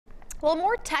Well,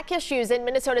 more tech issues in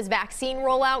Minnesota's vaccine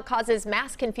rollout causes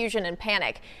mass confusion and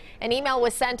panic. An email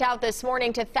was sent out this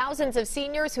morning to thousands of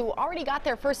seniors who already got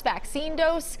their first vaccine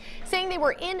dose, saying they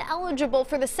were ineligible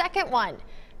for the second one.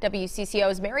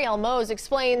 WCCO's Marielle Mohs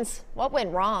explains what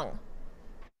went wrong.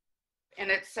 And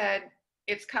it said,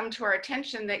 it's come to our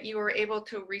attention that you were able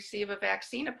to receive a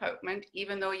vaccine appointment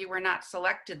even though you were not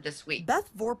selected this week. Beth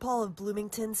Vorpal of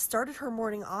Bloomington started her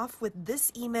morning off with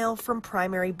this email from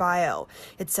Primary Bio.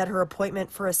 It said her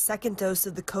appointment for a second dose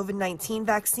of the COVID-19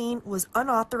 vaccine was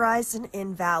unauthorized and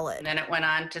invalid. And then it went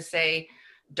on to say,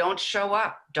 don't show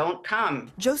up, don't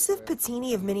come. Joseph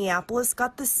Patini of Minneapolis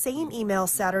got the same email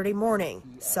Saturday morning,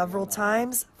 several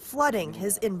times, flooding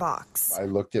his inbox. I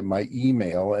looked at my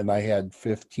email and I had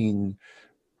 15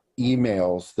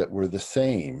 emails that were the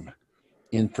same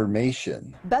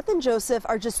information. Beth and Joseph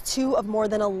are just two of more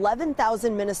than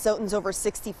 11,000 Minnesotans over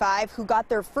 65 who got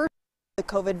their first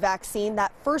COVID vaccine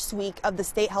that first week of the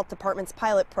state health department's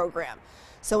pilot program.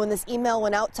 So when this email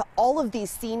went out to all of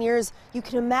these seniors, you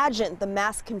can imagine the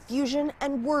mass confusion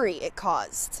and worry it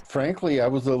caused. Frankly, I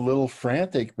was a little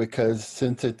frantic because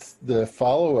since it's the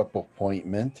follow-up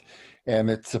appointment and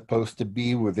it's supposed to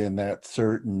be within that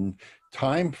certain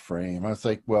time frame, I was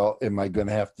like, well, am I going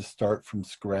to have to start from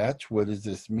scratch? What does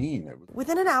this mean?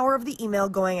 Within an hour of the email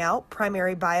going out,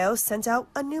 Primary Bio sent out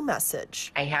a new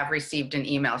message. I have received an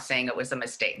email saying it was a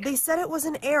mistake. They said it was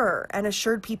an error and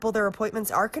assured people their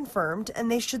appointments are confirmed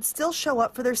and they should still show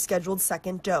up for their scheduled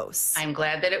second dose. I'm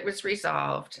glad that it was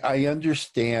resolved. I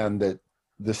understand that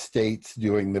the state's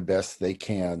doing the best they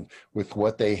can with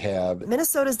what they have.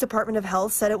 Minnesota's Department of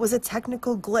Health said it was a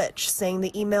technical glitch, saying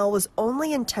the email was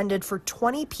only intended for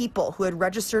 20 people who had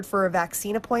registered for a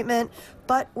vaccine appointment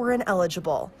but were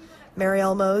ineligible.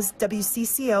 Marielle Mohs,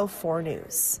 WCCO 4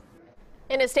 News.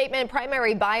 In a statement,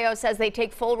 Primary Bio says they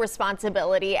take full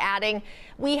responsibility, adding,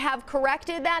 "We have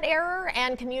corrected that error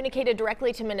and communicated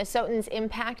directly to Minnesotans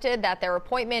impacted that their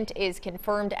appointment is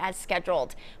confirmed as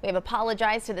scheduled. We have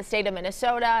apologized to the state of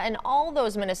Minnesota and all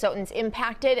those Minnesotans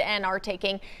impacted and are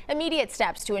taking immediate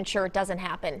steps to ensure it doesn't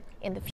happen in the future."